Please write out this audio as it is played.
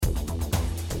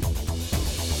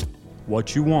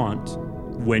what you want,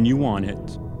 when you want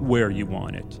it, where you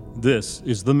want it. This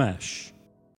is The Mesh.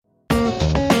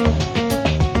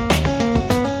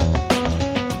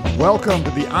 Welcome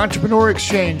to the Entrepreneur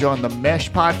Exchange on the Mesh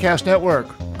Podcast Network,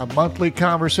 a monthly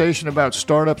conversation about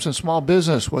startups and small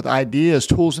business with ideas,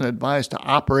 tools, and advice to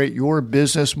operate your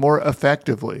business more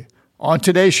effectively. On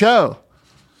today's show,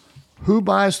 who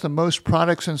buys the most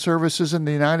products and services in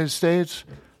the United States?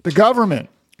 The government.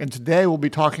 And today we'll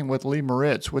be talking with Lee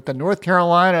Moritz with the North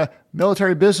Carolina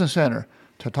Military Business Center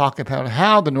to talk about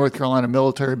how the North Carolina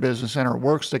Military Business Center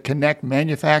works to connect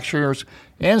manufacturers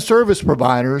and service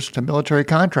providers to military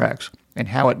contracts and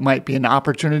how it might be an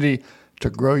opportunity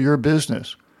to grow your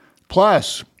business.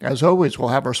 Plus, as always, we'll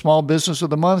have our Small Business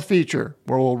of the Month feature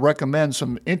where we'll recommend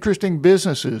some interesting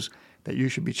businesses that you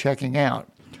should be checking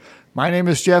out. My name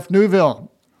is Jeff Newville.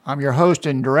 I'm your host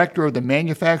and director of the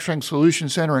Manufacturing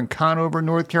Solutions Center in Conover,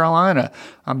 North Carolina.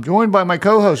 I'm joined by my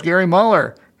co-host, Gary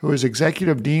Muller, who is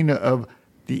Executive Dean of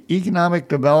the Economic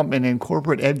Development and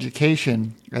Corporate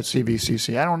Education at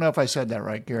CVCC. I don't know if I said that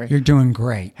right, Gary. You're doing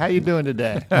great. How you doing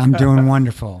today? I'm doing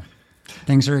wonderful.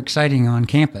 Things are exciting on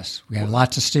campus. We have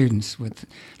lots of students with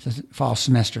the fall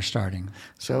semester starting.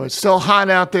 So it's still hot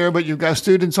out there, but you've got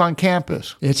students on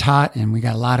campus. It's hot, and we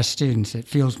got a lot of students. It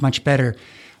feels much better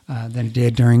than it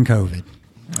did during COVID.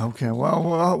 Okay,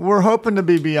 well, we're hoping to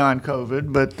be beyond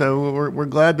COVID, but we're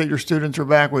glad that your students are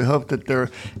back. We hope that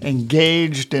they're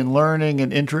engaged in learning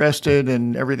and interested,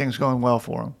 and everything's going well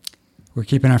for them. We're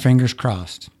keeping our fingers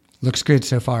crossed. Looks good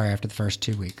so far after the first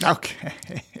 2 weeks. Okay.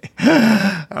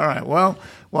 All right. Well,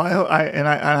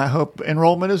 I hope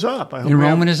enrollment is up.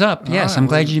 Enrollment is up. Yes, right. I'm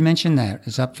glad you mentioned that.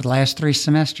 It's up for the last 3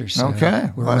 semesters. So okay.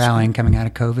 We're rallying coming out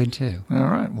of COVID, too. All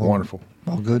right. Well, wonderful.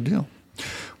 Well, good deal.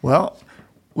 Well,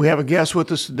 we have a guest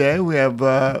with us today. We have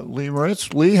Lee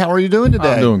Moritz. Lee, how are you doing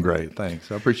today? I'm doing great,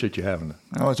 thanks. I appreciate you having me.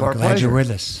 Oh, it's our glad pleasure. You're with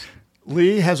us.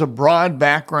 Lee has a broad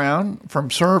background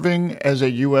from serving as a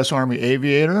U.S. Army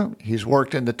aviator. He's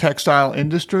worked in the textile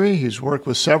industry. He's worked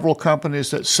with several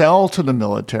companies that sell to the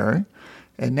military.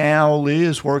 And now Lee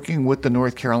is working with the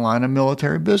North Carolina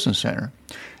Military Business Center.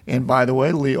 And by the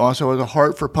way, Lee also has a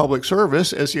heart for public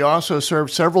service, as he also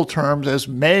served several terms as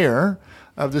mayor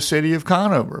of the city of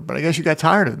Conover. But I guess you got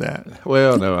tired of that.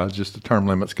 Well, no, I was just a term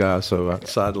limits guy, so I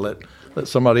decided to let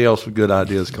somebody else with good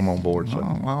ideas come on board. So.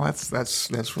 Oh, well, that's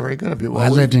very good of you. Well, I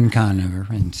lived in Conover,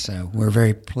 and so we're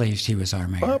very pleased he was our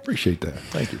mayor. Well, I appreciate that.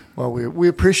 Thank you. Well, we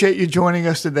appreciate you joining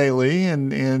us today, Lee,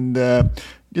 and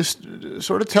just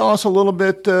sort of tell us a little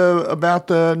bit about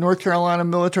the North Carolina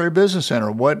Military Business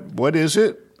Center. What is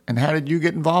it, and how did you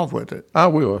get involved with it? I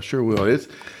will, sure will.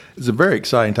 It's a very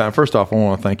exciting time. First off, I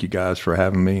want to thank you guys for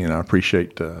having me, and I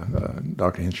appreciate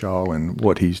Dr. Henshaw and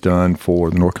what he's done for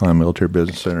the North Carolina Military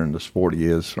Business Center and the support he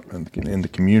is in the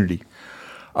community.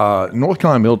 North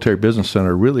Carolina Military Business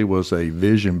Center really was a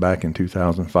vision back in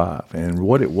 2005, and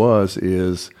what it was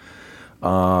is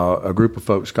a group of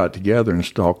folks got together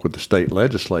and talked with the state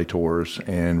legislators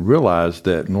and realized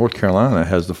that North Carolina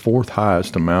has the 4th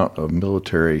highest amount of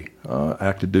military,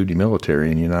 active duty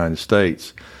military in the United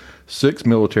States. 6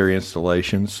 military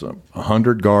installations,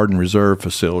 100 Guard and Reserve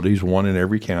facilities, 1 in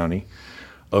every county,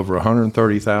 over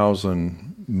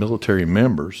 130,000 military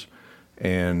members,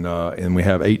 and we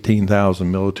have 18,000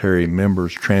 military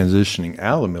members transitioning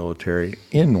out of the military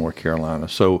in North Carolina.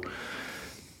 So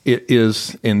it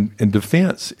is in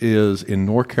defense is in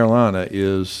North Carolina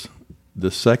is the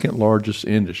 2nd largest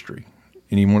industry.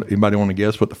 Anybody want to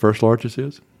guess what the 1st largest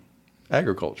is?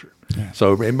 Agriculture. Yeah.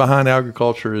 So in behind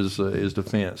agriculture is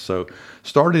defense. So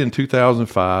started in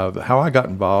 2005. How I got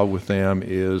involved with them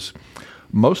is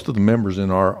most of the members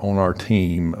on our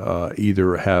team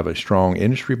either have a strong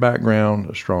industry background,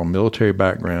 a strong military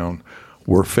background,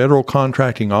 were federal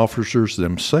contracting officers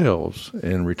themselves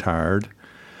and retired.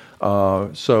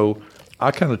 So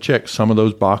I kind of checked some of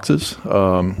those boxes.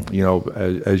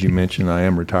 As you mentioned, I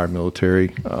am retired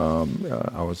military.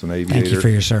 I was an aviator. Thank you for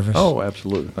your service. Oh,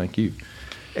 absolutely. Thank you.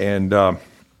 And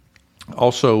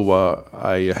also,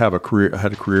 I had a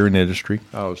career in industry.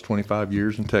 I was 25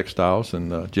 years in textiles,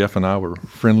 and Jeff and I were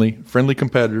friendly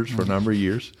competitors for a number of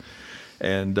years.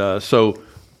 And so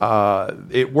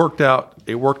it worked out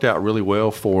really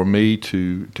well for me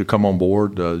to come on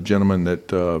board. The gentleman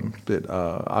that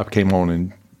I came on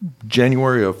in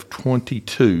January of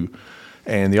 22,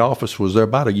 and the office was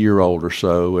about a year old or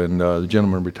so, and the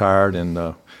gentleman retired, and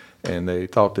they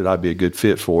thought that I'd be a good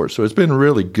fit for it. So it's been a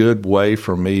really good way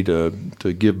for me to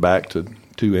give back to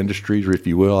 2 industries, if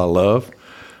you will, I love.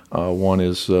 One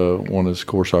is of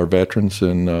course our veterans,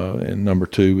 and number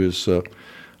 2 is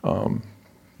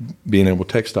being able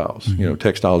to textiles.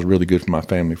 Textiles is really good for my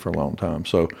family for a long time.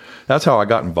 So that's how I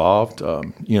got involved.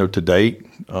 To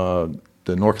date,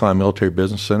 the North Carolina Military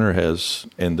Business Center has,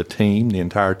 and the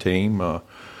entire team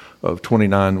of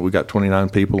 29, we got 29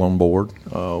 people on board.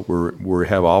 We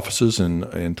have offices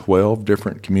in 12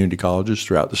 different community colleges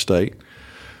throughout the state.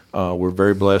 We're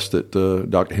very blessed that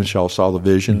Dr. Henshaw saw the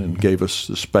vision and gave us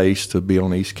the space to be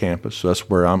on the East Campus. So that's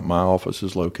where my office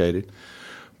is located.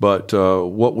 But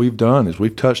what we've done is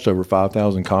we've touched over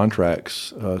 5,000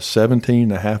 contracts.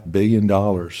 $17.5 billion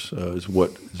is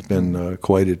what has been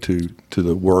equated to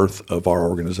the worth of our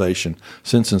organization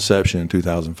since inception in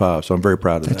 2005. So I'm very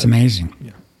proud of that. That's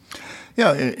amazing.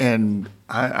 Yeah, and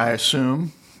I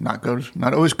assume, not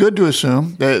always good to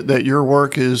assume, that your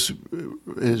work is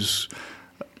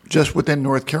just within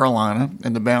North Carolina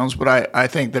and the bounds, but I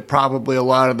think that probably a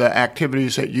lot of the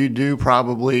activities that you do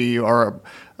probably are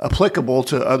applicable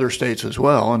to other states as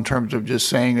well, in terms of just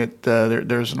saying that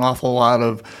there's an awful lot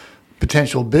of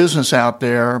potential business out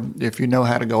there if you know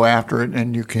how to go after it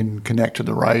and you can connect to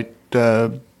the right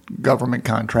government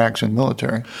contracts and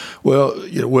military. Well,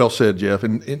 well said, Jeff.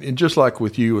 And just like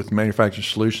with you with the Manufacturing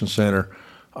Solutions Center,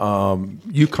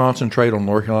 you concentrate on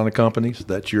North Carolina companies.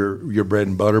 That's your bread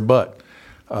and butter. But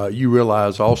you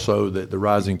realize also that the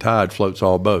rising tide floats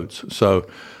all boats. So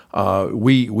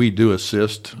we do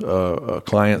assist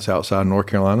clients outside North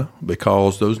Carolina,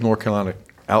 because those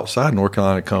outside North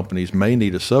Carolina companies may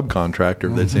need a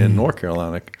subcontractor that's in North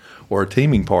Carolina, or a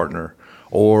teaming partner,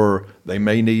 or they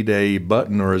may need a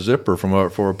button or a zipper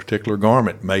for a particular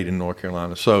garment made in North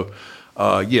Carolina. So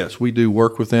yes, we do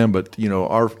work with them, but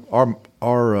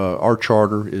our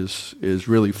charter is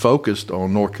really focused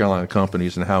on North Carolina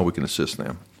companies and how we can assist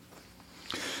them.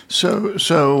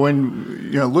 So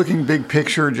when looking big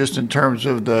picture, just in terms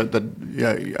of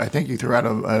I think you threw out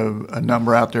a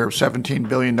number out there of $17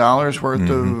 billion worth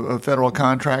of federal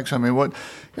contracts. I mean,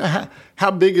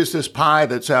 how big is this pie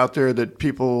that's out there that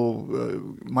people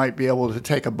might be able to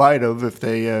take a bite of if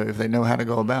they know how to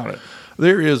go about it?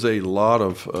 There is a lot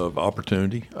of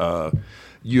opportunity.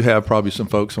 You have probably some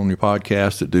folks on your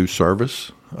podcast that do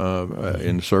service.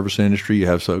 In the service industry, you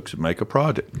have folks that make a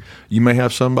project. You may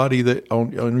have somebody that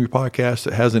on your podcast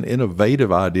that has an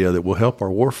innovative idea that will help our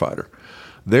warfighter.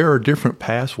 There are different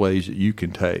pathways that you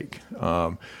can take.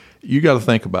 You got to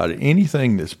think about it.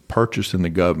 Anything that's purchased in the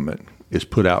government is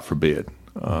put out for bid.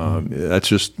 That's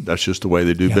just the way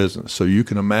they do business. So you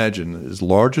can imagine, as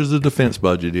large as the defense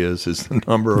budget is the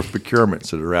number of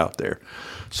procurements that are out there.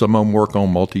 Some of them work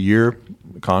on multi-year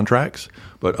contracts,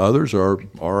 but others are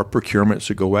procurements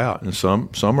that go out, and some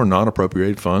are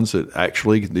non-appropriated funds that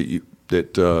actually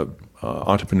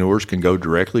entrepreneurs can go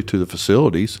directly to the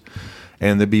facilities,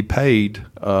 and they be paid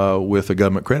with a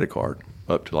government credit card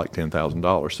up to like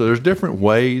 $10,000. So there's different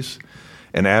ways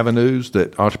and avenues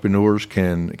that entrepreneurs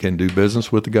can do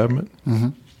business with the government. Mm-hmm.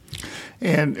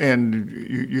 And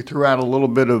you threw out a little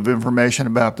bit of information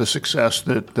about the success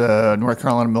that North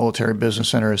Carolina Military Business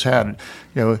Center has had.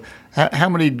 How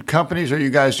many companies are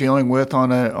you guys dealing with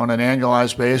on an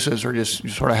annualized basis, or just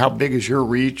sort of how big is your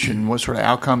reach, and what sort of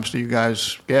outcomes do you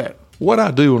guys get? What I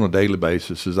do on a daily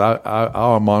basis is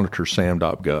I'll monitor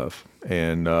SAM.gov,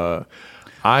 and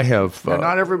I have.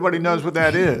 Not everybody knows what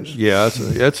that is. Yeah,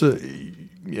 it's a.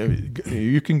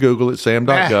 You can Google it,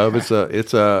 SAM.gov.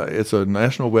 It's a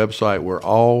national website where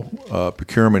all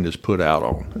procurement is put out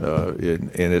on,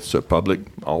 and it's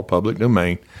all public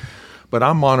domain. But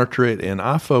I monitor it, and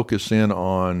I focus in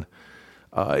on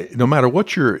no matter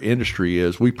what your industry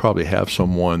is, we probably have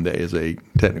someone that is a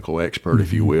technical expert,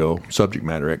 if you will, subject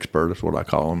matter expert is what I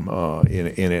call them in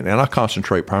it. And I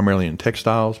concentrate primarily in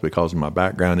textiles because of my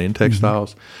background in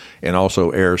textiles, and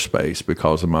also aerospace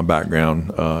because of my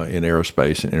background in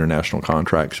aerospace and international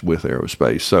contracts with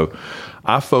aerospace. So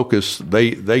I focus,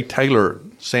 they tailor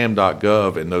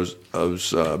SAM.gov and those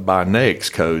by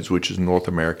NAICS codes, which is North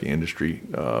American Industry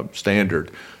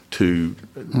Standard, to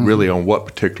really on what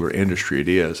particular industry it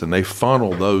is. And they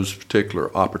funnel those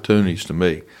particular opportunities to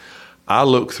me. I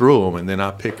look through them, and then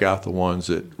I pick out the ones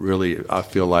that really I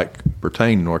feel like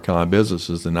pertain to North Carolina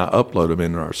businesses, and I upload them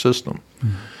into our system.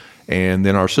 And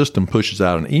then our system pushes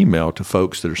out an email to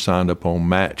folks that are signed up on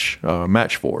Match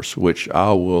Force, which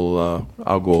I'll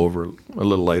go over a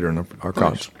little later in our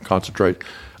concentrate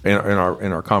in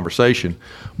our conversation.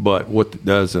 But what it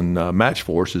does in Match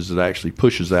Force is it actually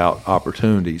pushes out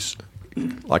opportunities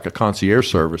like a concierge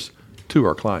service to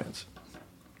our clients.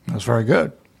 That's very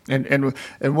good. And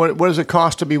what does it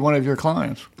cost to be one of your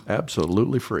clients?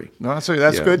 Absolutely free. No,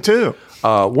 that's good too.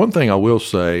 One thing I will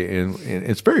say, and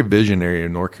it's very visionary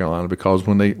in North Carolina, because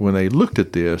when they looked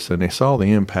at this and they saw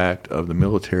the impact of the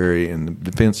military and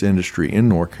the defense industry in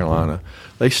North Carolina,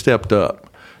 they stepped up.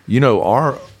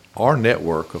 Our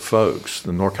network of folks,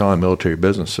 the North Carolina Military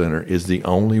Business Center, is the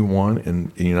only one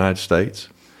in the United States.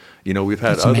 We've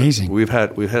had amazing. We've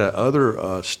had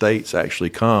other states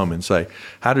actually come and say,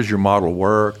 "How does your model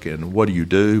work and what do you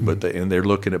do?" But they're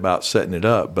looking about setting it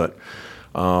up. But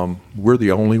we're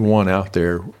the only one out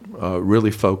there really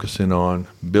focusing on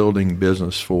building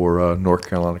business for North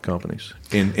Carolina companies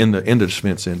in the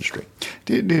defense industry.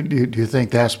 Do you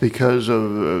think that's because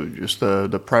of just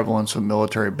the prevalence of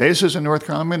military bases in North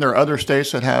Carolina? I mean, there are other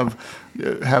states that have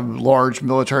large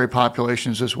military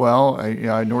populations as well.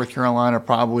 North Carolina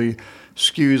probably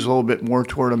skews a little bit more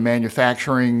toward a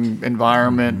manufacturing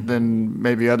environment than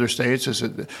maybe other states. Is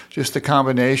it just the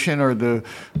combination or the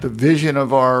vision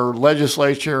of our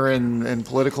legislature and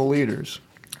political leaders?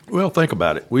 Well, think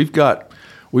about it. We've got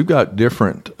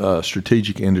different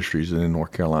strategic industries in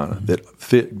North Carolina that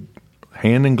fit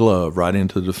hand in glove right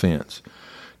into defense: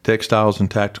 textiles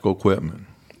and tactical equipment,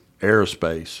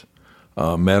 aerospace,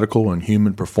 medical and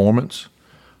human performance,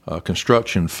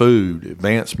 construction, food,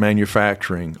 advanced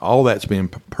manufacturing. All that's being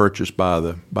purchased by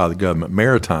the government.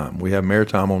 Maritime. We have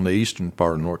maritime on the eastern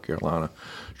part of North Carolina.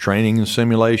 Training and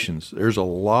simulations. There's a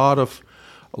lot of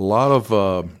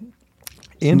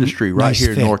industry right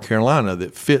here in North Carolina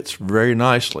that fits very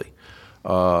nicely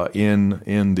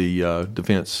in the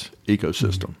defense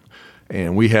ecosystem.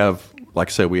 And we have, like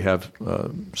I said, we have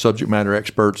subject matter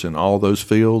experts in all those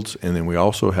fields, and then we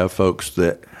also have folks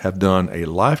that have done a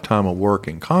lifetime of work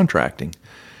in contracting,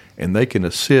 and they can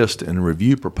assist and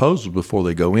review proposals before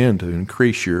they go in to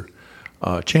increase your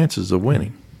chances of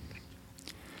winning.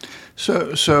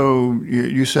 So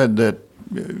you said that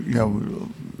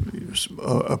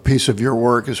a piece of your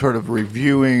work is sort of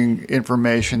reviewing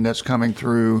information that's coming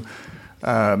through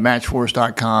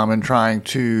Matchforce.com and trying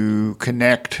to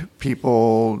connect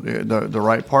people, the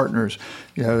right partners.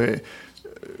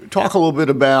 Talk a little bit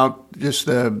about just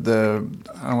the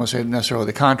I don't want to say necessarily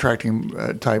the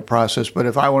contracting type process, but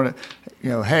if I want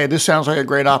to, hey, this sounds like a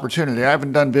great opportunity. I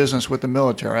haven't done business with the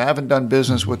military. I haven't done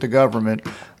business with the government.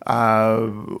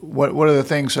 What are the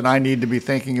things that I need to be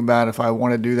thinking about if I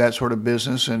want to do that sort of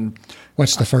business? And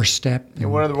what's the first step?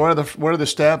 What are the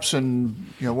steps, and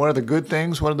what are the good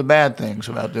things? What are the bad things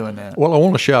about doing that? Well, I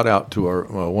want to shout out to our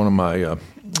one of my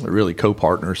really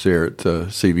co-partners there at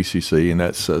CVCC, and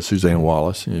that's Suzanne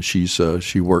Wallace.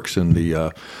 She works in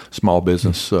the small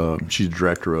business. She's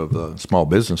director of the Small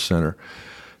Business Center.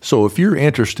 So if you're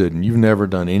interested and you've never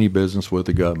done any business with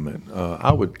the government,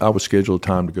 I would schedule a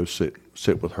time to go sit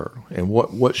with her. And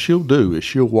what she'll do is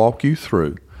she'll walk you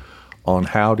through on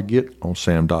how to get on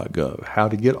SAM.gov, how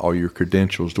to get all your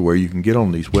credentials to where you can get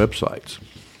on these websites.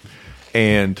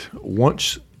 And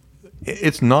once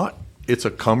it's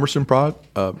a cumbersome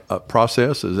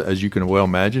process, as you can well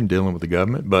imagine, dealing with the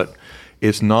government, but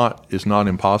it's not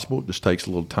impossible. It just takes a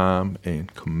little time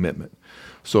and commitment.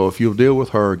 So if you'll deal with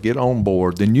her, get on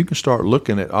board, then you can start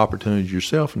looking at opportunities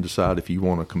yourself and decide if you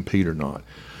want to compete or not.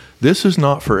 This is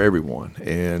not for everyone,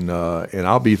 and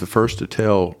I'll be the first to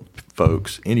tell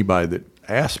folks, anybody that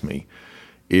asks me,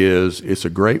 is it's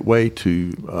a great way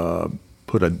to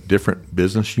put a different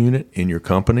business unit in your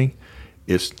company.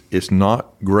 It's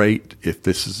not great if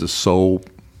this is the sole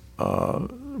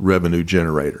revenue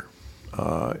generator.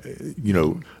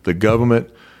 The government,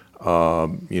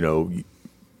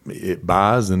 it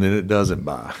buys and then it doesn't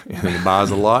buy. And it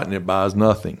buys a lot and it buys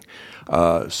nothing.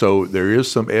 So there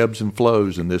is some ebbs and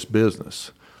flows in this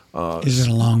business. Is it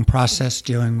a long process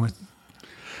dealing with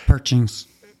purchasing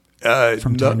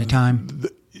from time to time?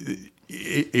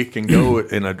 It can go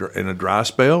in a dry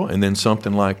spell, and then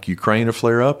something like Ukraine will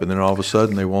flare up, and then all of a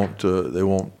sudden they want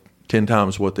 10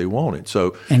 times what they wanted.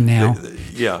 So and now,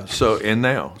 there's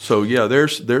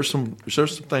some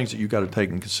things that you got to take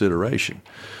in consideration.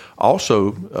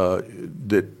 Also,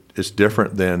 that it's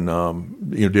different than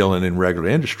dealing in regular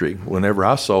industry. Whenever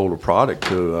I sold a product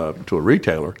to a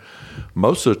retailer,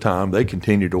 most of the time they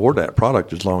continue to order that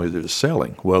product as long as it's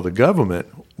selling. Well, the government,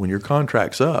 when your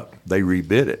contract's up, they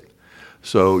rebid it.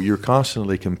 So you're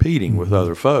constantly competing with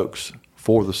other folks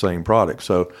for the same product.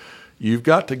 So you've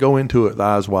got to go into it with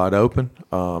eyes wide open.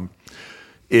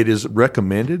 It is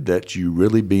recommended that you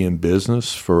really be in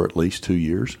business for at least 2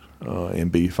 years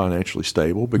and be financially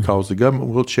stable, because the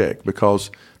government will check.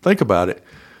 Because think about it,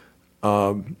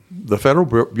 the federal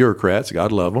bureaucrats,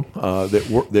 God love them,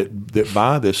 that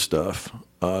buy this stuff,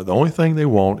 The only thing they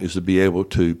want is to be able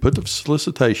to put the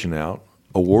solicitation out,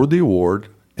 award the award,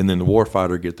 and then the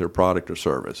warfighter get their product or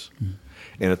service. Mm-hmm.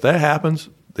 And if that happens,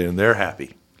 then they're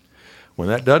happy. When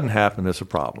that doesn't happen, it's a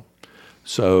problem.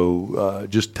 So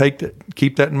just keep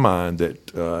that in mind that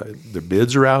the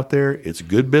bids are out there. It's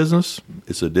good business.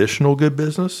 It's additional good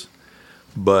business.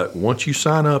 But once you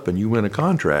sign up and you win a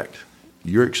contract,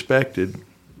 you're expected.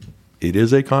 It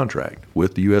is a contract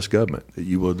with the U.S. government that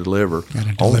you will deliver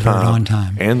on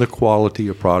time and the quality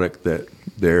of product that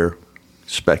they're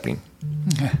speccing.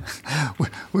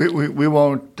 We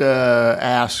won't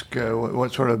ask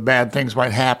what sort of bad things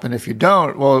might happen if you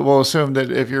don't. We'll assume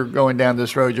that if you're going down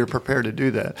this road, you're prepared to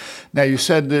do that. Now, you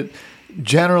said that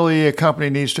generally a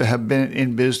company needs to have been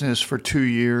in business for 2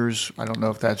 years. I don't know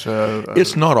if that's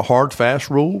It's not a hard, fast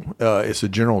rule. It's a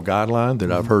general guideline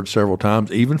that I've heard several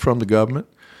times, even from the government,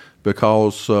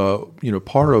 because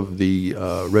part of the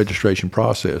registration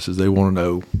process is they want to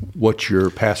know what your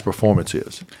past performance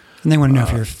is. And they want to know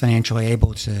if you're financially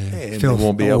able to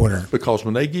fill the order. Because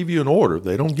when they give you an order,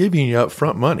 they don't give you any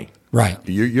upfront money. Right.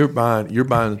 You're buying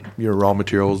your raw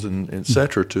materials and et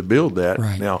cetera to build that.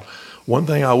 Right. Now, one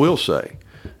thing I will say,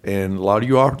 and a lot of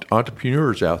you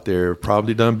entrepreneurs out there have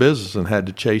probably done business and had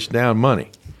to chase down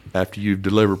money after you've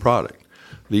delivered product.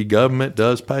 The government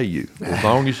does pay you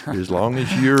as long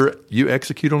as you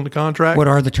execute on the contract. What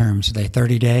are the terms? Are they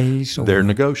 30 days? Or? They're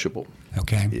negotiable.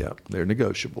 Okay. Yeah, they're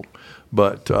negotiable.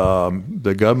 But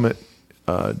the government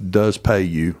does pay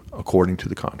you according to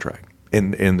the contract.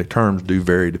 And the terms do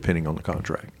vary depending on the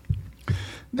contract.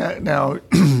 Now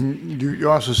you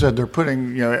also said they're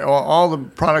putting, all the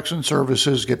products and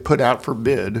services get put out for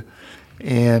bid.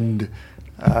 And,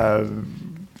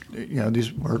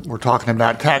 these we're talking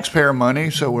about taxpayer money,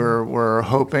 so we're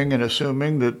hoping and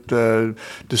assuming that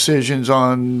decisions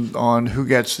on who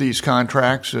gets these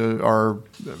contracts are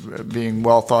being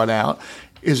well thought out.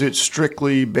 Is it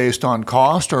strictly based on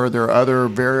cost, or are there other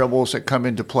variables that come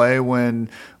into play when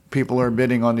people are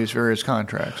bidding on these various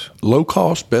contracts? Low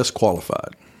cost, best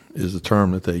qualified is the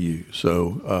term that they use.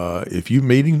 So if you're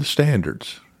meeting the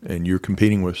standards and you're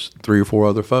competing with 3 or 4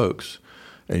 other folks,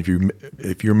 and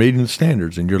if you're meeting the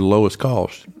standards and you're the lowest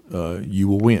cost, you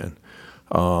will win.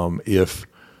 If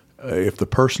the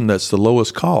person that's the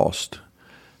lowest cost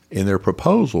in their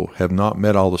proposal have not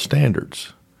met all the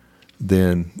standards,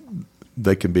 then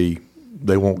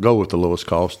they won't go with the lowest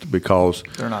cost because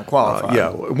they're not qualified.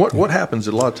 What happens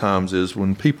a lot of times is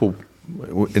when people,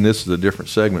 and this is a different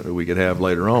segment that we could have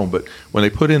later on, but when they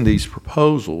put in these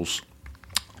proposals,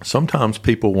 sometimes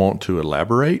people want to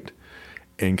elaborate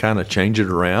and kind of change it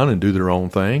around and do their own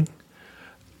thing.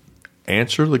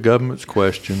 Answer the government's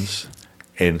questions,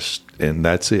 and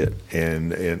that's it.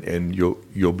 And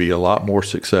you'll be a lot more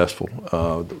successful.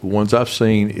 The ones I've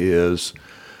seen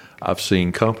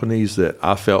companies that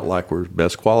I felt like were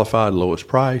best qualified, lowest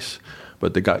price,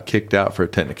 but they got kicked out for a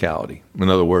technicality. In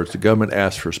other words, the government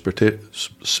asked for a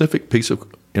specific piece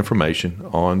of information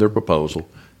on their proposal.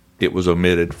 It was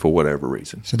omitted for whatever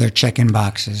reason. So they're checking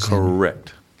boxes.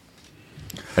 Correct.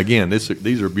 Again,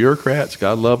 these are bureaucrats.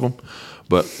 God love them,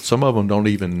 but some of them don't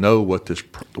even know what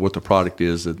the product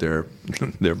is that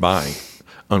they're buying.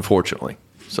 Unfortunately,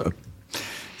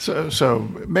 So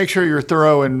make sure you're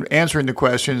thorough in answering the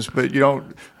questions, but you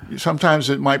don't. Sometimes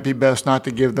it might be best not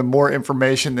to give them more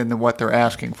information than what they're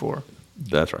asking for.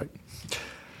 That's right.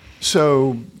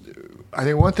 So I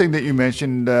think one thing that you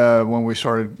mentioned when we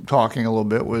started talking a little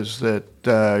bit was that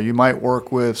you might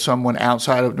work with someone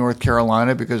outside of North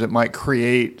Carolina because it might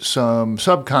create some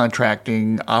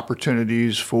subcontracting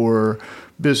opportunities for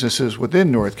businesses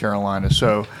within North Carolina.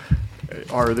 So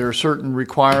are there certain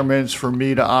requirements for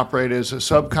me to operate as a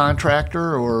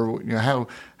subcontractor, or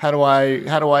how do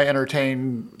I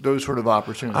entertain those sort of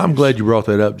opportunities? I'm glad you brought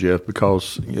that up, Jeff,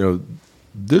 because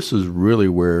this is really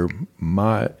where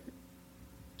my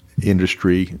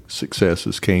industry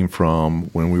successes came from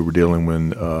when we were dealing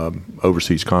with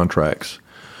overseas contracts.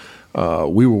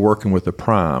 We were working with a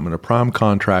prime, and a prime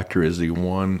contractor is the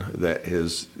one that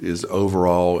is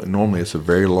overall, and normally it's a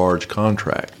very large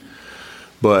contract.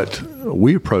 But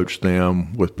we approached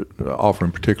them with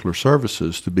offering particular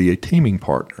services to be a teaming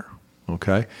partner,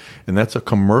 okay? And that's a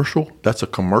commercial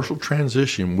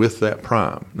transition with that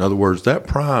prime. In other words, that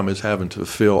prime is having to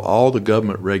fulfill all the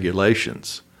government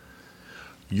regulations.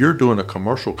 You're doing a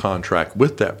commercial contract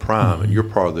with that prime, and you're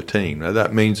part of the team. Now,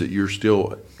 that means that you're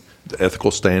still, the ethical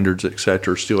standards, et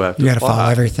cetera, still have to apply. You got to follow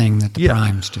everything that the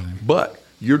prime's doing. But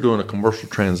you're doing a commercial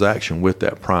transaction with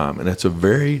that prime, and it's a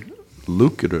very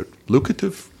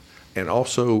lucrative and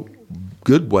also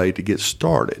good way to get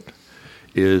started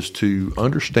is to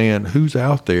understand who's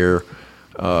out there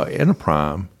and a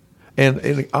prime.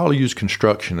 And I'll use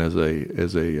construction as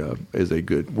a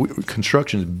good.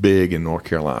 Construction is big in North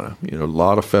Carolina. A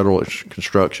lot of federal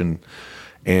construction,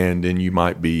 and then you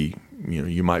might be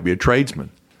a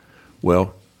tradesman.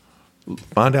 Well,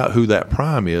 find out who that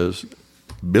prime is,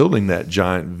 building that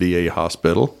giant VA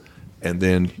hospital, and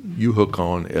then you hook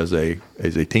on as a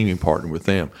teaming partner with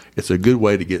them. It's a good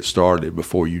way to get started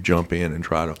before you jump in and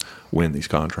try to win these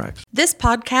contracts. This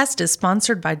podcast is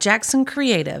sponsored by Jackson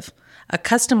Creative, a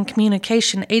custom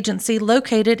communication agency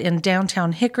located in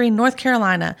downtown Hickory, North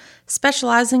Carolina,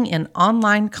 specializing in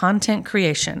online content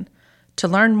creation. To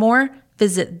learn more,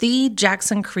 visit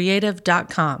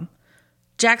thejacksoncreative.com.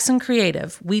 Jackson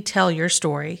Creative, we tell your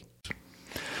story.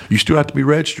 You still have to be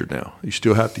registered now. You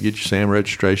still have to get your SAM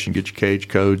registration, get your cage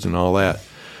codes and all that.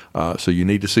 So you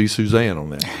need to see Suzanne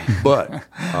on that. But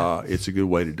it's a good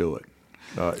way to do it.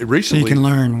 Recently, so you can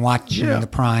learn watching the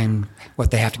prime,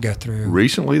 what they have to go through.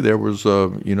 Recently, there was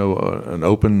an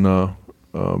open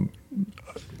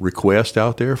request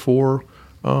out there for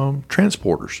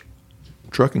transporters,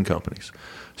 trucking companies.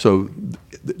 So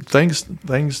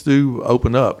things do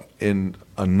open up in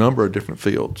a number of different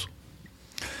fields.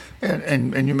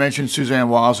 And you mentioned Suzanne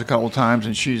Wiles a couple of times,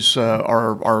 and she's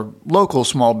our local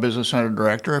small business center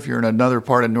director. If you're in another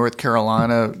part of North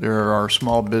Carolina, there are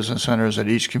small business centers at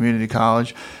each community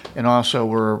college. And also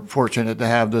we're fortunate to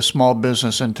have the Small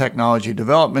Business and Technology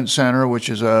Development Center, which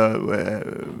is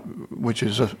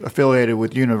affiliated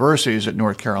with universities at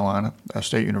North Carolina,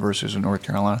 state universities in North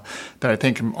Carolina, that I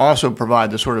think can also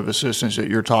provide the sort of assistance that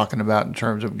you're talking about in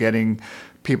terms of getting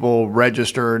people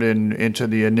registered and into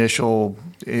the initial,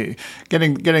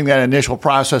 getting that initial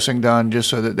processing done, just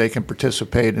so that they can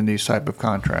participate in these type of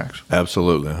contracts.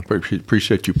 Absolutely, I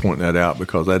appreciate you pointing that out,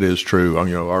 because that is true.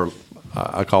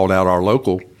 I called out our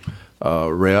local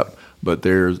rep, but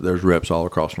there's reps all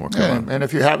across North Carolina. And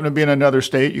if you happen to be in another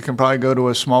state, you can probably go to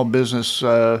a small business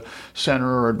center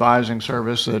or advising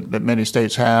service that many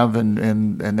states have,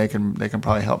 and they can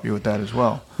probably help you with that as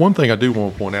well. One thing I do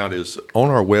want to point out is on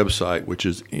our website, which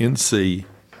is ncmbc.us,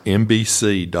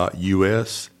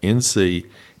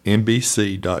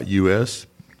 ncmbc.us,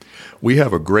 we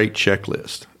have a great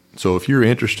checklist. So if you're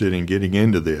interested in getting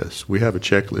into this, we have a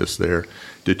checklist there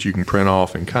that you can print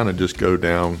off and kind of just go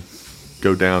down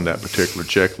that particular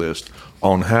checklist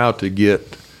on how to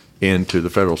get into the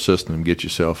federal system and get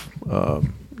yourself,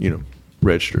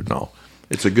 registered and all.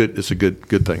 It's a good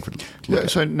thing for.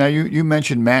 So now you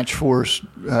mentioned Matchforce.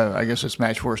 I guess it's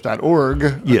matchforce.org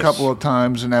a couple of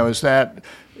times. And now is that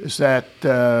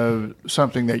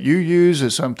something that you use?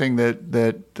 Is something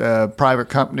that private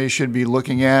companies should be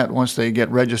looking at once they get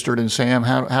registered in SAM?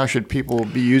 How should people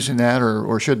be using that,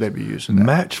 or should they be using that?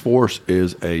 Matchforce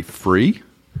is a free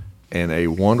and a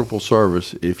wonderful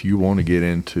service if you want to get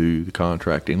into the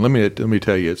contracting. Let me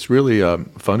tell you, it's really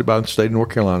funded by the state of North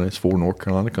Carolina. It's for North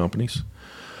Carolina companies.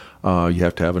 You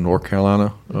have to have a North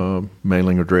Carolina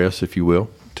mailing address, if you will,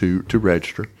 to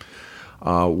register.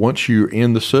 Once you're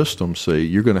in the system,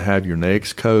 you're going to have your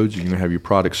NAICS codes, you're going to have your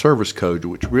product service code,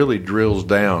 which really drills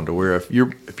down to where if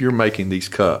you're making these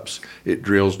cups, it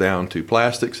drills down to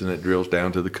plastics and it drills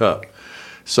down to the cup.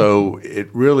 So it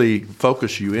really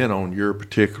focuses you in on your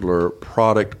particular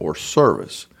product or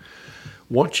service.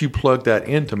 Once you plug that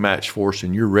into Matchforce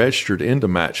and you're registered into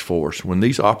Matchforce, when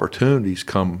these opportunities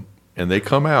come, and they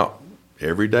come out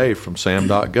every day from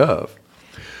sam.gov,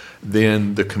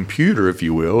 then the computer, if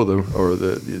you will, the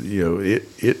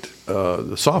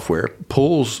software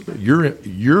pulls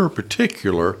your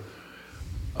particular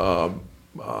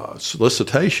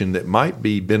solicitation that might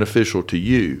be beneficial to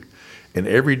you. And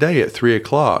every day at 3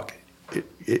 o'clock,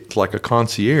 it's like a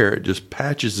concierge. It just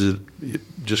it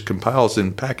just compiles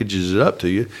and packages it up to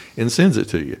you and sends it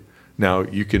to you. Now,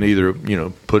 you can either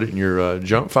put it in your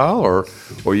junk file, or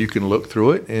you can look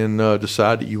through it and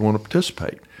decide that you want to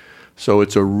participate. So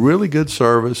it's a really good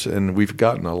service, and we've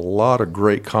gotten a lot of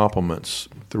great compliments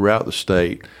throughout the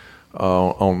state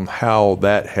on how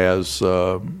that has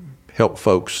helped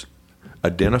folks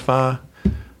identify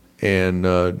and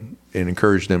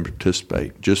encourage them to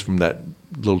participate just from that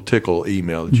little tickle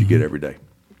email that you get every day.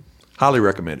 Highly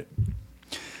recommend it.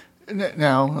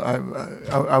 Now,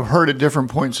 I've heard at different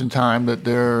points in time that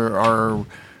there are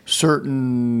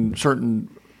certain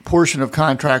portion of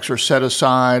contracts are set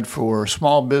aside for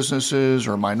small businesses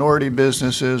or minority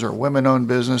businesses or women-owned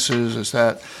businesses. Is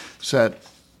that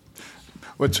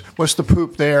what's the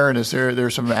poop there, and is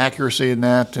there's some accuracy in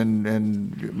that,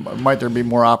 and might there be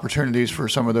more opportunities for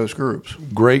some of those groups?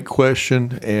 Great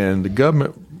question, and the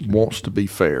government wants to be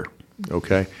fair,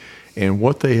 okay? And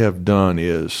what they have done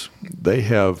is they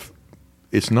have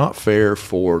it's not fair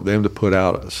for them to put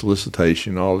out a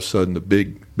solicitation. All of a sudden, the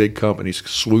big companies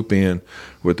swoop in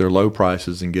with their low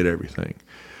prices and get everything.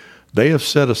 They have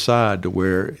set aside to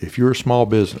where if you're a small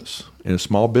business, and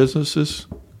small businesses,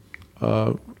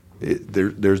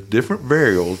 there's different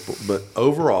variables, but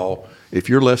overall, if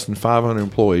you're less than 500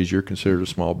 employees, you're considered a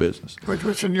small business.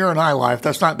 Which in your and I life,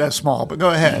 that's not that small, but go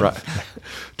ahead. Right.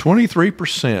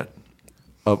 23%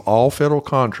 of all federal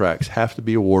contracts have to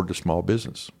be awarded to small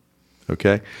business.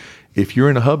 Okay? If you're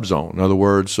in a hub zone, in other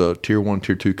words, Tier 1,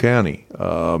 Tier 2 county,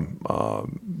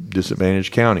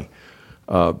 disadvantaged county,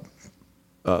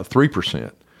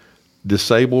 3%.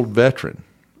 Disabled veteran,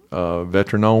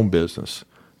 veteran-owned business,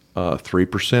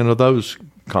 3% of those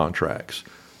contracts.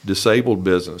 Disabled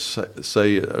business,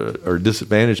 say, or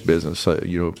disadvantaged business,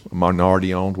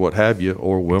 minority-owned, what have you,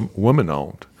 or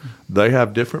women-owned. They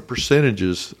have different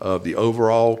percentages of the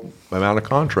overall amount of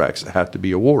contracts that have to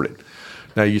be awarded.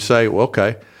 Now you say, well,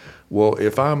 okay,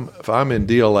 if I'm in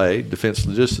DLA, Defense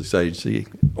Logistics Agency,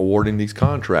 awarding these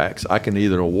contracts, I can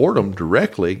either award them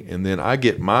directly, and then I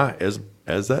get my as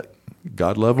that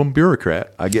God love them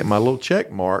bureaucrat, I get my little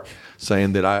check mark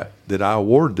saying that I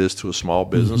awarded this to a small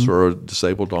business or a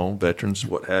disabled-owned veterans,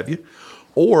 what have you.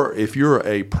 Or if you're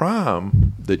a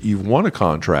prime that you've won a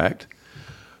contract,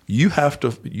 you have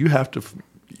to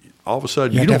all of a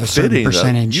sudden you don't fit in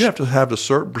that. You have to have a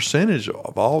certain percentage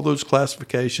of all those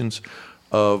classifications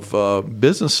of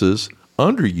businesses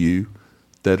under you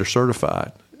that are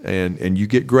certified, and you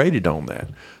get graded on that.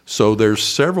 So there's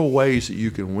several ways that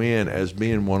you can win as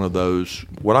being one of those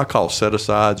what I call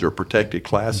set-asides or protected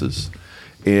classes,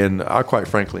 and I quite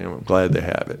frankly am glad they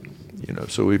have it.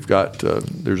 So we've got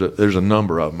there's a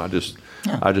number of them.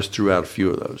 I just threw out a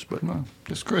few of those, but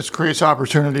This creates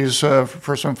opportunities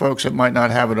for some folks that might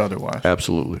not have it otherwise.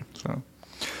 Absolutely. So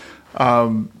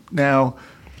now,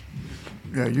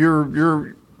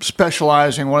 you're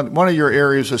specializing. One of your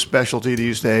areas of specialty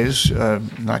these days,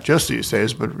 not just these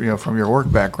days, but from your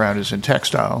work background, is in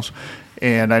textiles.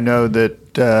 And I know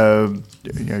that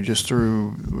just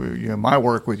through my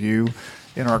work with you,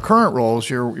 in our current roles,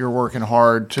 you're working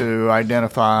hard to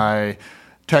identify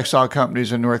textile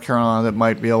companies in North Carolina that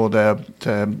might be able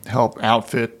to help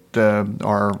outfit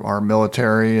our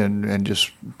military and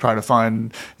just try to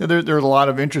find. There are a lot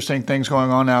of interesting things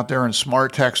going on out there in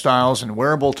smart textiles and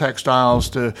wearable textiles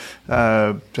to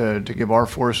give our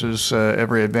forces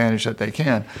every advantage that they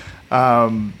can.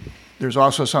 There's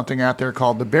also something out there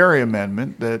called the Berry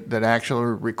Amendment that actually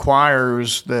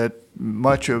requires that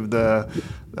much of the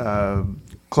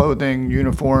clothing,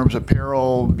 uniforms,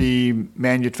 apparel be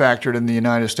manufactured in the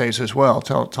United States as well.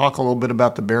 Talk a little bit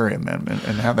about the Berry Amendment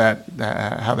and how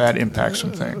that impacts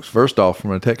some things. First off,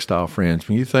 from a textile friends,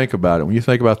 when you think about it, when you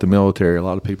think about the military, a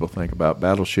lot of people think about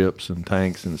battleships and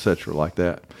tanks and et cetera like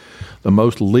that. The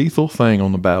most lethal thing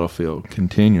on the battlefield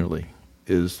continually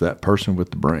is that person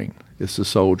with the brain. It's the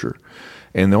soldier.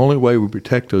 And the only way we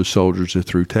protect those soldiers is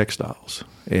through textiles.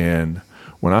 And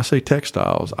when I say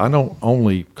textiles, I don't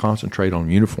only concentrate on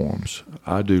uniforms.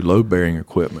 I do load-bearing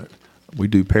equipment. We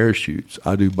do parachutes.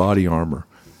 I do body armor,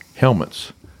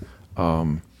 helmets.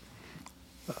 But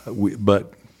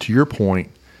to your point,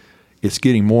 it's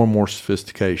getting more and more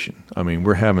sophistication. I mean,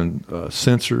 we're having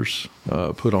sensors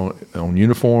put on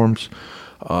uniforms.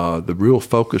 The real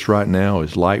focus right now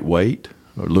is lightweight.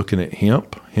 We're looking at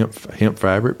hemp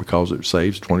fabric because it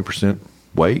saves 20%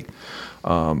 weight.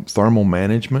 Thermal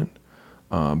management.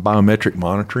 Biometric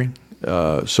monitoring,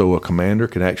 so a commander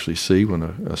can actually see when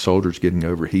a soldier's getting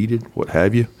overheated, what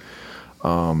have you.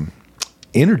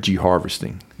 Energy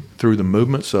harvesting through the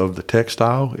movements of the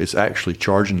textile. It's actually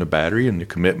charging the battery and the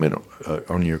commitment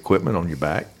on your equipment on your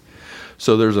back.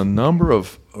 So there's a number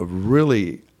of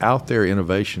really out there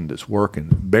innovation that's working.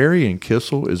 Berry and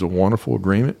Kissel is a wonderful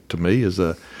agreement to me as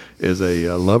a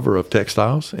lover of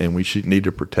textiles, and we need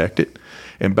to protect it.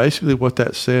 And basically what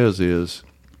that says is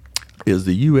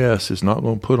the U.S. is not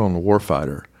going to put on the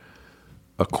warfighter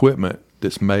equipment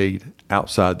that's made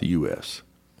outside the U.S.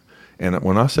 And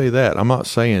when I say that, I'm not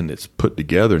saying it's put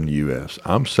together in the U.S.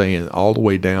 I'm saying all the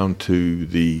way down to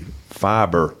the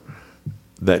fiber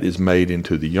that is made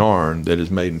into the yarn, that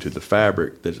is made into the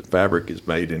fabric, that the fabric is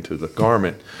made into the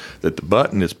garment, that the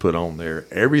button is put on there.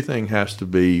 Everything has to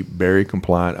be Berry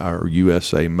compliant or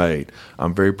USA made.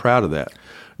 I'm very proud of that.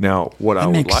 Now, that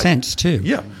makes sense too.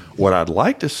 Yeah, what I'd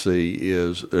like to see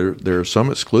is there are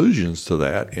some exclusions to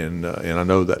that, and I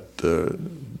know that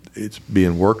it's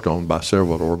being worked on by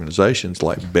several organizations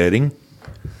like bedding.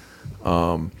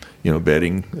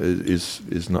 Bedding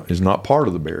is not part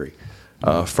of the Berry.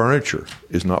 Furniture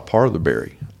is not part of the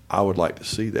Berry. I would like to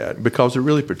see that because it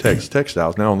really protects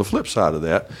textiles. Now, on the flip side of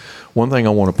that, one thing I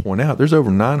want to point out, there's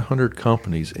over 900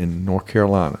 companies in North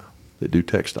Carolina that do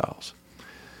textiles.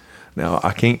 Now,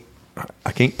 I can't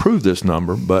prove this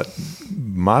number, but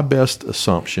my best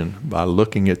assumption by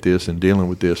looking at this and dealing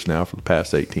with this now for the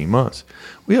past 18 months,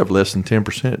 we have less than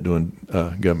 10% doing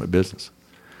government business.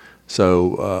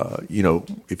 So,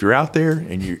 if you're out there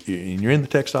and you're in the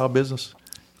textile business,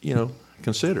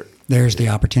 consider it. There's the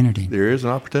opportunity. There is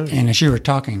an opportunity. And as you were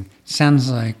talking, sounds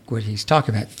like what he's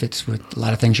talking about fits with a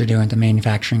lot of things you're doing at the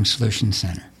Manufacturing Solutions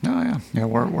Center. Oh yeah, yeah.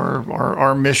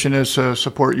 Our mission is to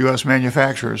support U.S.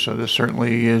 manufacturers, so this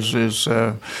certainly fits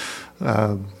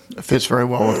very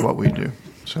well with what we do.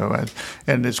 So,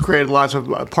 and it's created lots of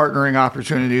partnering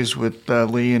opportunities with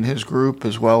Lee and his group,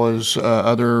 as well as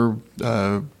other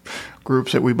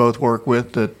groups that we both work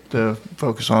with that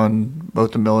focus on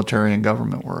both the military and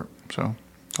government work. So,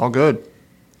 all good.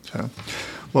 So,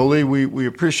 well, Lee, we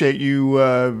appreciate you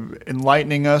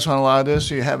enlightening us on a lot of this.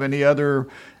 Do you have any other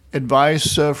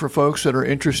advice for folks that are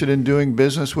interested in doing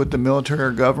business with the military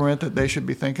or government that they should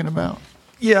be thinking about?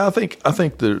 Yeah, I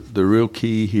think the real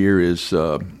key here is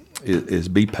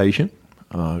be patient,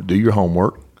 do your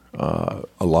homework. A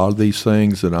lot of these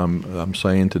things that I'm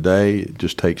saying today, it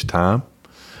just takes time.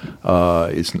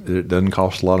 It doesn't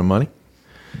cost a lot of money.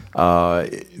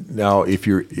 Now, if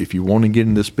you want to get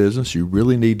in this business, you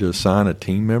really need to assign a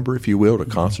team member, if you will, to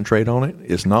concentrate on it.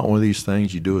 It's not one of these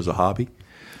things you do as a hobby.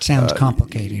 Sounds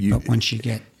complicated, but once you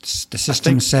get the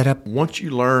system set up, once you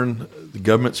learn the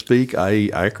government speak, i.e.,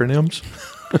 acronyms,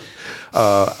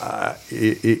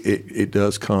 it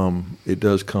does come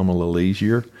a little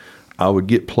easier. I would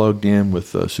get plugged in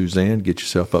with Suzanne, get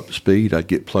yourself up to speed. I'd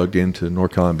get plugged into the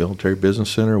North Carolina Military Business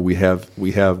Center. We have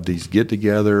these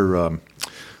get-together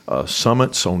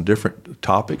summits on different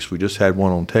topics. We just had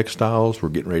one on textiles. We're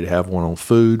getting ready to have one on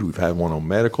food. We've had one on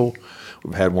medical.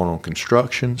 We've had one on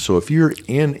construction. So if you're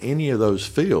in any of those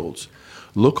fields,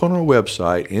 look on our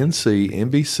website,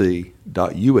 ncnbc.us,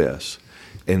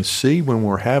 and see when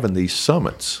we're having these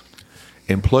summits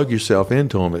and plug yourself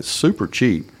into them. It's super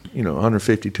cheap,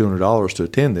 $150, $200 to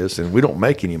attend this, and we don't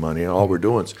make any money. All we're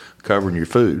doing is covering your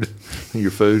food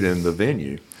and the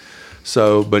venue.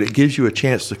 So, but it gives you a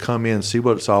chance to come in, see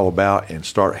what it's all about, and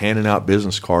start handing out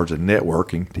business cards and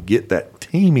networking to get that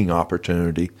teaming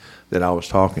opportunity that I was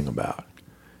talking about.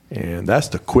 And that's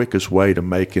the quickest way to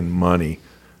making money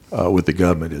with the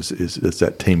government is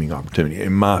that teaming opportunity,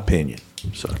 in my opinion.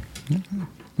 So.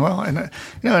 Well, and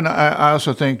I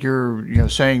also think you're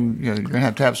saying you're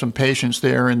going to have some patience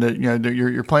there, and that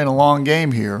you're playing a long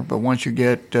game here. But once you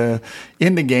get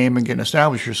in the game and can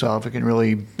establish yourself, it can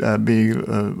really be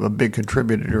a big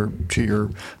contributor to your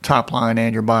top line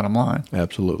and your bottom line.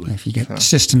 Absolutely. If you get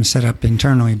systems set up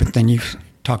internally, but then you've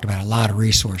talked about a lot of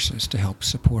resources to help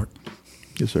support.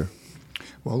 Yes, sir.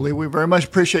 Well, Lee, we very much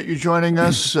appreciate you joining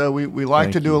us. We like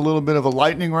Thank to do you. a little bit of a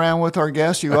lightning round with our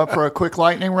guests. You up for a quick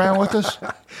lightning round with us?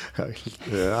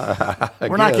 Yeah,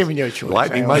 We're not giving you a choice.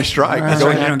 Lightning may strike. So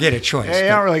you don't get a choice. Yeah, you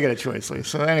don't really get a choice, Lee.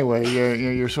 So anyway,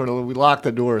 you're sort of, we locked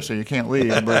the door so you can't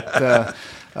leave. But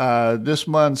this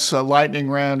month's lightning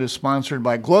round is sponsored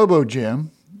by Globo Gym.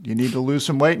 You need to lose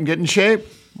some weight and get in shape?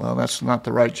 Well, that's not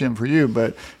the right gym for you,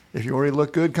 but if you already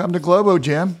look good, come to Globo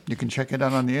Gym. You can check it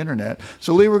out on the internet.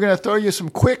 So, Lee, we're going to throw you some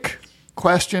quick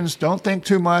questions. Don't think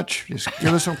too much. Just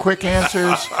give us some quick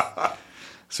answers.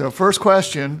 So, first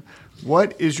question,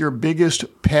 what is your biggest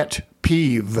pet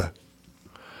peeve?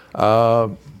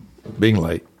 Being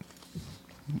late.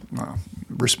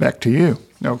 Respect to you.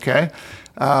 Okay.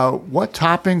 What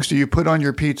toppings do you put on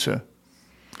your pizza?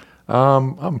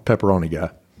 I'm a pepperoni guy.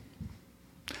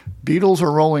 Beatles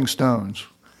or Rolling Stones?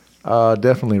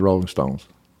 Definitely Rolling Stones.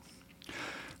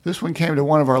 This one came to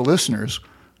one of our listeners.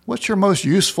 What's your most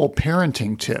useful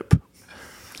parenting tip?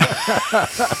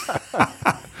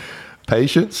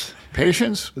 Patience.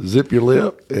 Patience? Zip your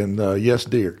lip, and yes,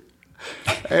 dear.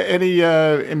 Any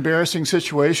embarrassing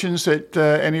situations that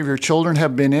any of your children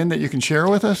have been in that you can share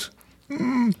with us?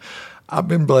 I've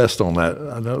been blessed on that.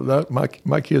 I know that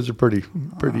my kids are pretty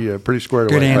squared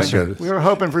Good away. answer. We were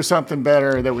hoping for something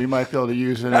better that we might be able to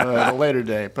use at a later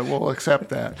date, but we'll accept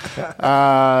that.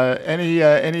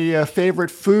 Any favorite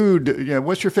food?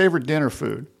 What's your favorite dinner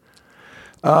food?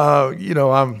 I eat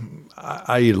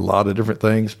a lot of different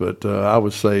things, but I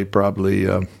would say probably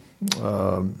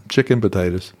chicken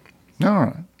potatoes. All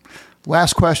right.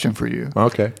 Last question for you.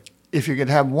 Okay. If you could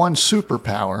have one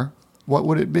superpower, what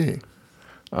would it be?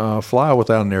 Fly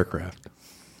without an aircraft.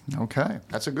 Okay,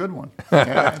 that's a good one.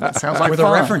 Yeah, that sounds like With fun.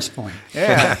 a reference point.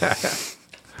 Yeah.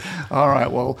 All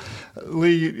right. Well,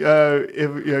 Lee,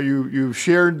 if you've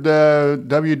shared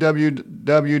www.ncmbc.us,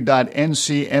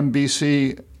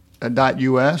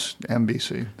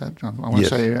 MBC. I want to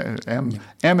say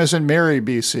M as in Mary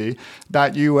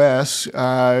BC.us.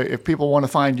 If people want to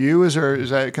find you,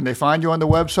 can they find you on the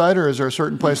website, or is there a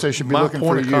certain place they should be looking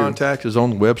for you? My point of contact is on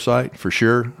the website for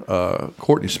sure.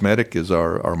 Courtney Smedick is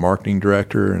our marketing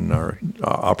director and our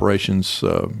operations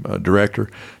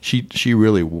director. She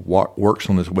really works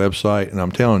on this website, and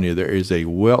I'm telling you, there is a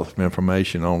wealth of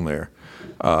information on there.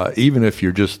 Even if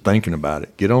you're just thinking about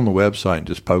it, get on the website and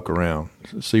just poke around.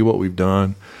 See what we've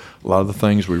done. A lot of the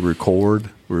things we record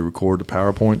the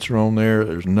PowerPoints are on there.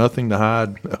 There's nothing to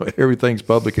hide. Everything's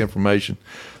public information.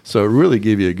 So it really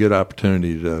give you a good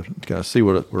opportunity to kind of see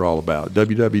what we're all about.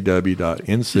 www.ncmbc.us.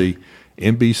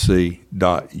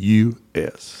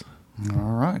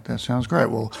 All right. That sounds great.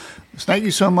 Well, thank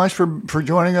you so much for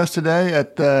joining us today.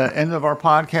 At the end of our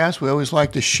podcast, we always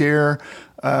like to share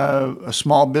a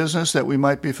small business that we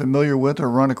might be familiar with or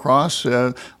run across.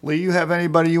 Lee, you have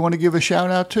anybody you want to give a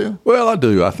shout out to? Well, I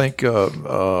do. I think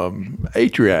Atriax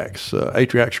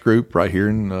Group right here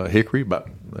in Hickory,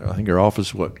 I think our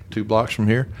office is 2 blocks from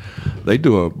here. They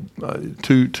do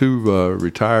two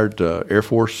retired Air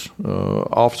Force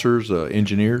officers,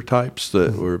 engineer types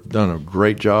that have done a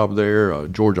great job there.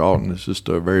 George Alton is just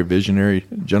a very visionary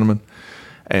gentleman.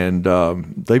 And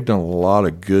they've done a lot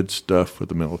of good stuff with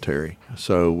the military.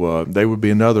 So they would be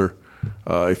another,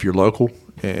 if you're local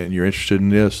and you're interested in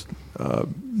this,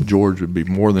 George would be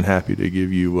more than happy to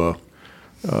give you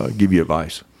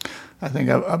advice. I think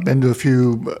I've been to a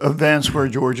few events where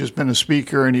George has been a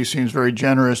speaker, and he seems very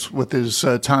generous with his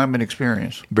time and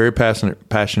experience. Very passionate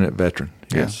veteran,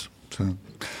 yes. Yeah. So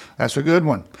that's a good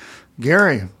one.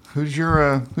 Gary, who's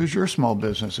your small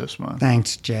business this month?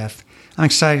 Thanks, Jeff. I'm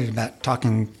excited about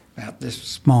talking about this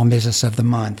small business of the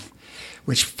month,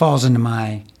 which falls into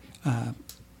my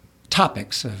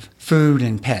topics of food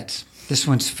and pets. This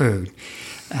one's food.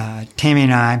 Tammy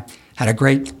and I had a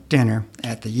great dinner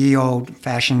at the Ye Old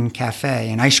Fashioned Cafe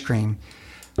and ice cream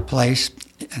place.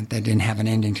 They didn't have an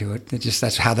ending to it.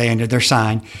 That's how they ended their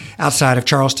sign. Outside of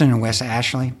Charleston and West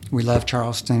Ashley. We love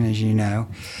Charleston, as you know.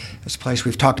 It's a place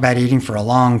we've talked about eating for a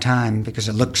long time because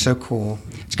it looks so cool.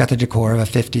 It's got the decor of a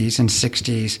 50s and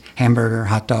 60s hamburger,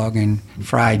 hot dog, and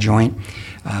fry joint.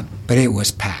 But it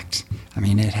was packed. I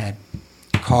mean, it had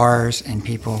cars and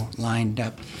people lined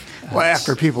up. Well,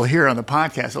 after people hear on the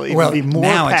podcast, it'll even be more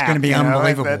now packed. It's going to be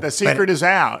unbelievable. The secret is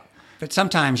out. But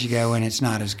sometimes you go and it's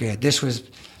not as good. This was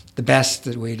the best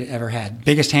that we'd ever had.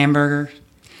 Biggest hamburger,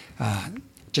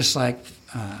 just like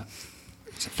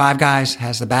Five Guys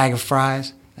has the bag of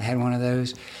fries. They had one of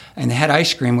those. And they had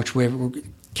ice cream, which we were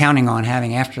counting on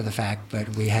having after the fact, but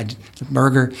we had the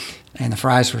burger and the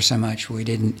fries were so much we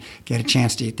didn't get a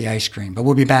chance to eat the ice cream. But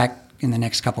we'll be back in the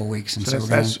next couple of weeks, and so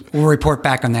we'll report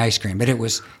back on the ice cream. But it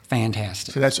was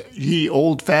fantastic. So that's Ye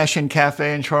Old Fashioned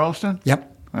Cafe in Charleston?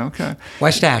 Yep. Okay.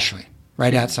 West Ashley.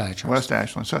 Right outside of Charleston. West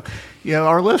Ashland. So,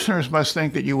 our listeners must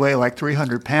think that you weigh like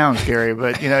 300 pounds, Gary,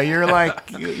 but you're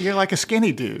like a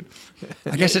skinny dude.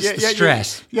 I guess it's the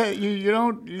stress. You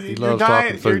don't. He loves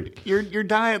talking food. Your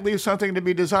diet leaves something to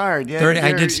be desired.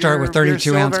 I did start with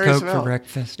 32-ounce Coke for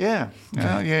breakfast. Yeah,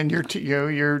 and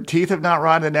your teeth have not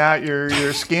rotted out.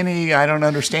 You're skinny. I don't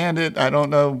understand it. I don't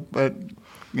know, but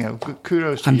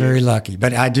kudos to you. I'm very lucky,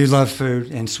 but I do love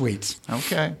food and sweets.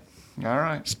 Okay, all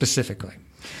right. Specifically.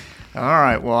 All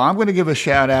right. Well, I'm going to give a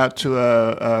shout out to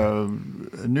a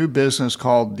new business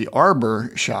called the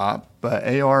Arbor Shop,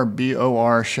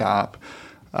 ARBOR Shop.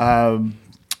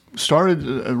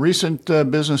 Started a recent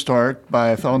business start by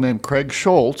a fellow named Craig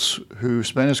Schultz, who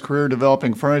spent his career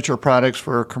developing furniture products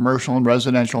for commercial and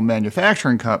residential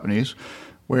manufacturing companies,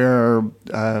 where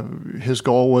his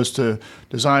goal was to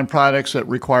design products that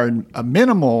required a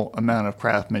minimal amount of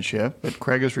craftsmanship. But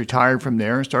Craig has retired from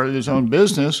there and started his own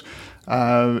business.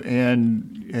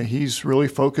 And he's really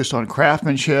focused on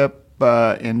craftsmanship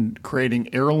and creating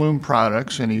heirloom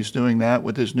products, and he's doing that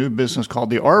with his new business called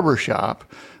the Arbor Shop,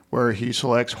 where he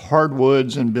selects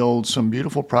hardwoods and builds some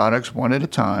beautiful products one at a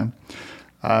time.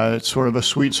 It's sort of a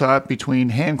sweet spot between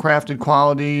handcrafted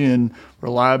quality and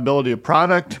reliability of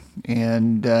product.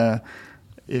 And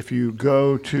if you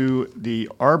go to the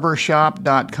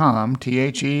arborshop.com,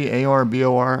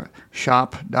 THEARBOR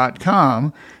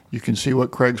shop.com, you can see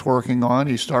what Craig's working on.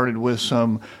 He started with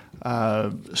some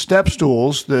step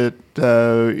stools that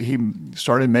he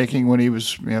started making when he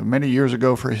was many years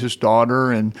ago for his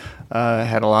daughter, and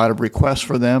had a lot of requests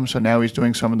for them. So now he's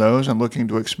doing some of those and looking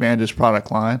to expand his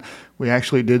product line. We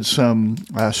actually did some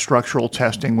structural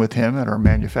testing with him at our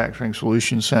Manufacturing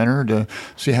Solutions Center to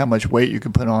see how much weight you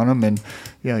could put on them. And,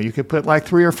 you could put like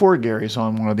 3 or 4 Garys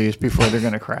on one of these before they're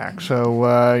going to crack.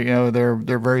 So,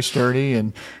 they're very sturdy,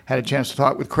 and had a chance to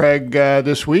talk with Craig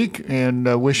this week,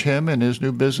 and wish him and his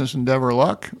new business endeavor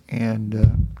luck,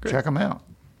 and check him out.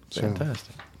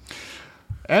 Fantastic.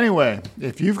 Anyway,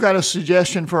 if you've got a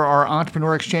suggestion for our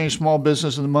Entrepreneur Exchange Small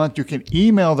Business of the Month, you can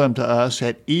email them to us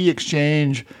at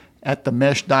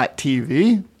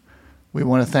eexchange@themesh.tv. We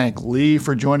want to thank Lee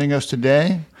for joining us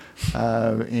today.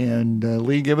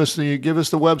 Lee, give us the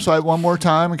website one more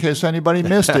time in case anybody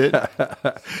missed it.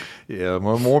 Yeah,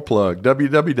 one more plug,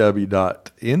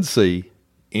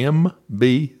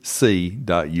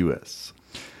 www.ncmbc.us.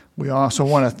 We also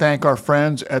want to thank our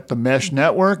friends at the Mesh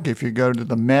Network. If you go to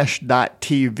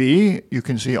themesh.tv, you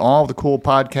can see all the cool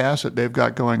podcasts that they've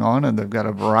got going on, and they've got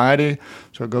a variety.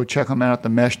 So go check them out at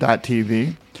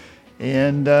themesh.tv.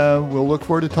 And we'll look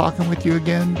forward to talking with you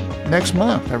again next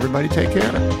month. Everybody take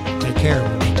care. Take care.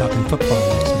 We'll be talking football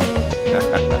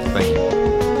next month. Thank you.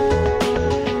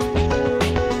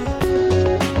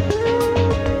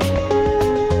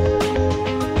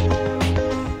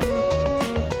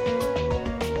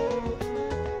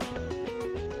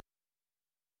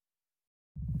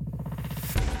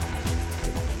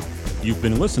 You've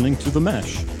been listening to The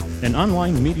Mesh, an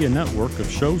online media network of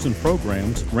shows and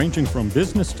programs ranging from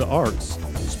business to arts,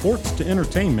 sports to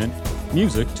entertainment,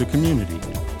 music to community.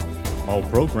 All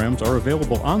programs are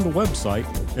available on the website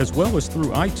as well as through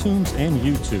iTunes and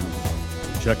YouTube.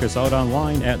 Check us out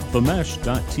online at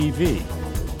themesh.tv.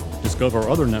 Discover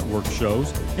other network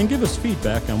shows and give us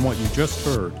feedback on what you just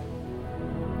heard.